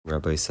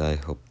Rabbi Isai,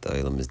 hope the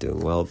Ilam is doing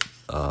well.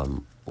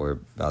 We're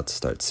about to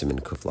start Siman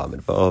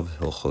Vav,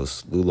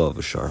 Hilchos,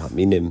 Lulav,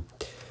 Minim.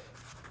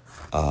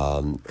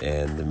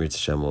 And the Mirz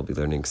Hashem will be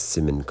learning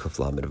Siman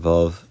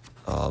Vav,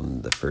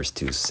 the first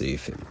two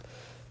Seifim.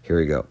 Here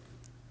we go.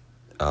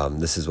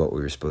 This is what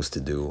we were supposed to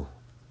do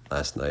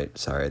last night.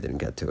 Sorry I didn't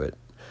get to it.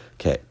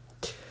 Okay.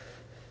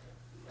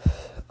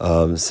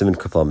 Siman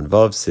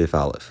Vav, Seif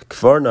Aleph.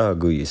 Kvar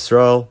Nahagu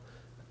Yisrael.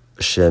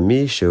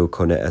 Shemi shehu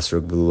kone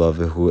esrog b'lulav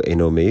v'hu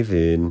eno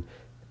mevin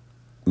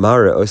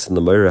mara osin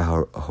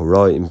l'mayra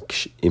hora im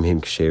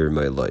him ksher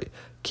ma'iloi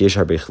ki yesh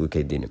harbe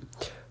chlukei dinim.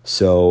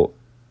 So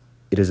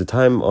it is a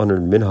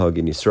time-honored minhag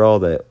in Yisrael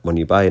that when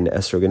you buy an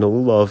esrog and a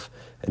lulav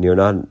and you're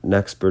not an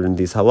expert in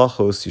these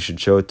halachos, you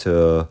should show it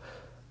to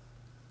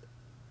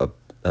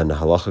an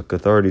halachic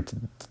authority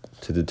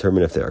to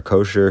determine if they are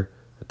kosher,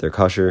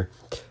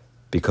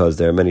 because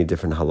there are many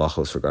different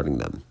halachos regarding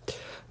them.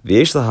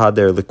 V'yesh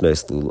lahader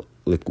liknais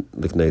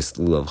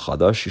lulav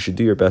chadash. You should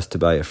do your best to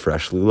buy a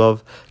fresh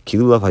lulav. Ki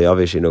lulav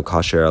hayavesh eno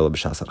kasher ala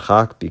b'shas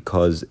archak,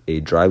 because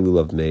a dry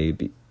lulav may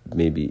be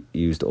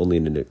used only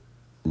in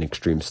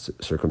extreme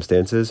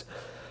circumstances.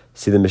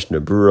 See the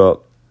Mishnah Brura,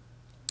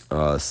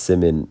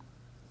 Siman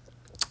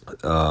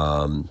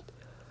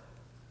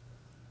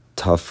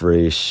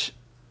Tafresh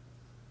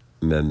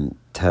Mem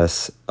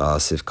Tes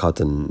Sif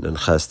Katan and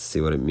Ches to see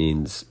what it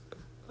means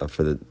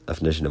for the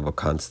definition of what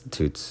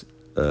constitutes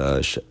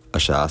Ashas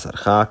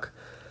Archak.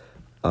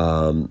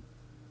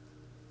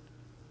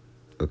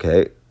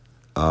 Okay.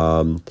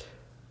 V'yesh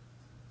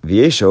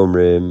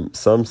omrim,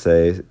 some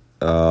say,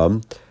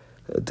 the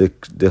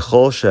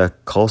chol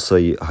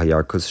shekolsa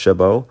hayarkus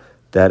shebo,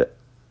 that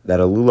a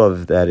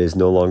lulav that is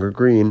no longer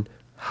green,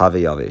 have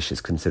yavesh,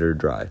 is considered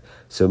dry.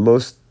 So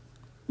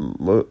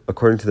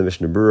according to the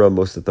Mishnah Brura,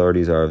 most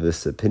authorities are of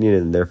this opinion,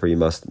 and therefore you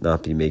must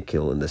not be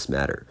makil in this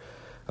matter.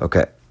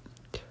 Okay.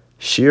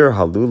 Shir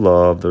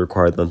halulav, the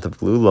required length of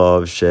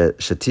lulav,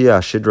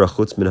 shatia shidra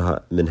chutz min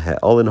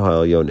ha'olin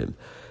ha'elyonim,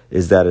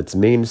 is that its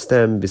main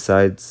stem,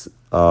 besides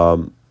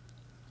the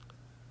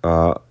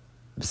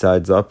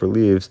upper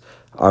leaves,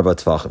 arba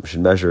tfachim,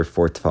 should measure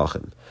 4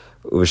 tfachim.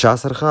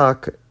 Uv'shas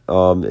harchak,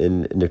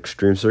 in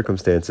extreme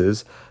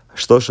circumstances,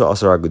 shlosha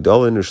asar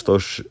agudolin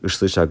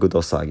u'shlish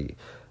agudol sagi,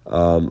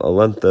 a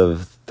length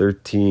of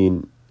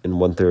 13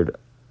 1/3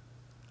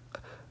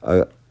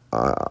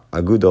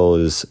 agudol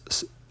is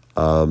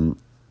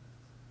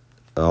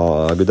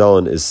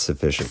agudolin is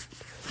sufficient.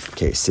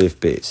 Okay, safe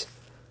base.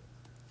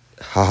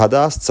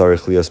 Hahadas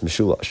tzarich lios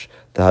mishulash.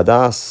 The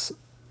hadas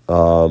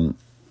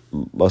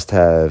must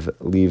have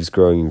leaves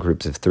growing in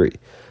groups of 3.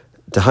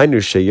 Dahainu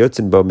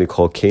sheyotzin bo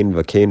mikol kain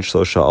v'kain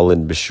shlosha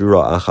alin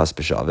b'shura achas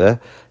b'shaveh.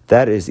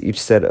 That is, each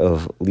set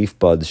of leaf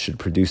buds should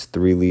produce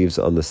 3 leaves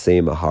on the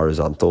same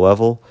horizontal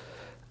level.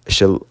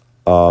 None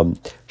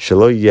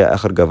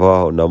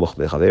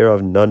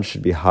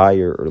should be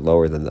higher or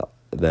lower than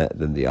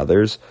the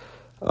others.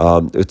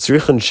 Also,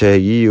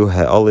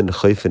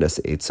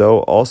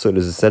 it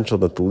is essential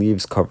that the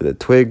leaves cover the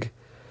twig.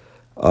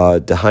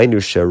 That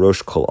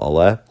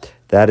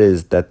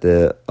is, that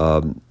the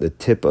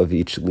tip of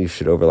each leaf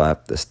should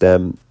overlap the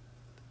stem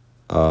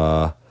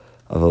of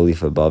a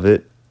leaf above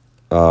it.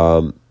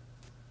 Right,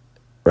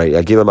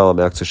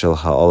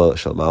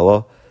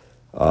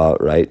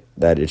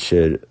 that it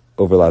should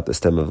overlap the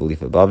stem of a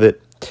leaf above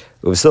it.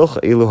 Among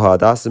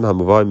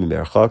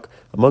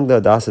the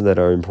hadasim that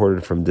are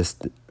imported from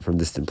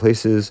distant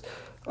places,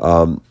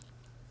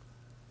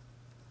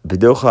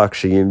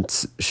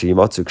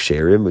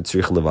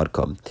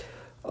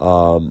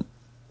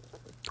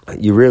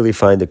 you rarely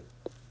find the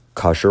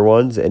kosher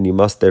ones, and you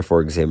must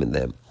therefore examine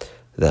them.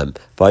 A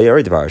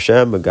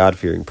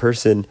God-fearing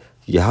person,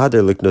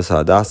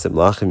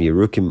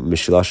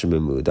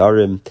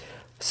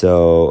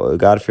 so a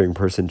God-fearing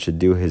person should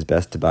do his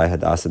best to buy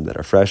hadasim that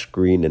are fresh,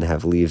 green, and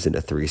have leaves in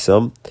a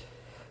threesome,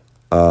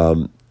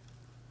 and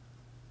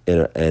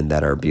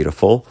that are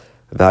beautiful.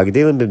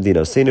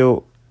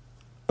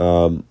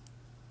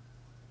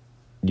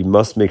 You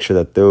must make sure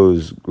that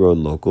those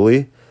grown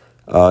locally.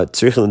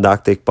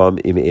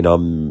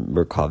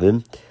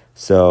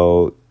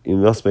 So you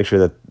must make sure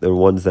that the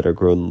ones that are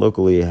grown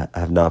locally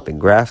have not been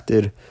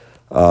grafted.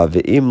 And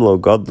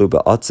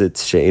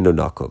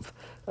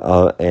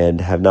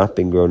have not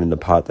been grown in a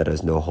pot that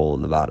has no hole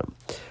in the bottom.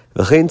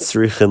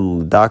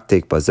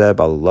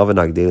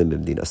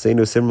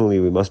 Similarly,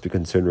 we must be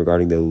concerned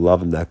regarding the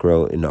lulavim that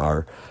grow in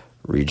our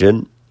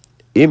region.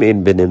 If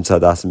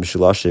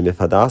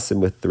hadasim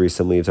with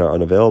threesome leaves are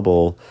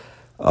unavailable,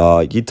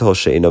 you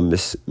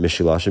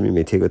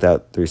may take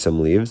without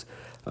threesome leaves,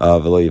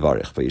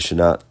 but you should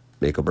not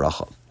make a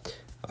bracha.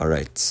 All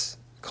right,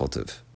 kultiv.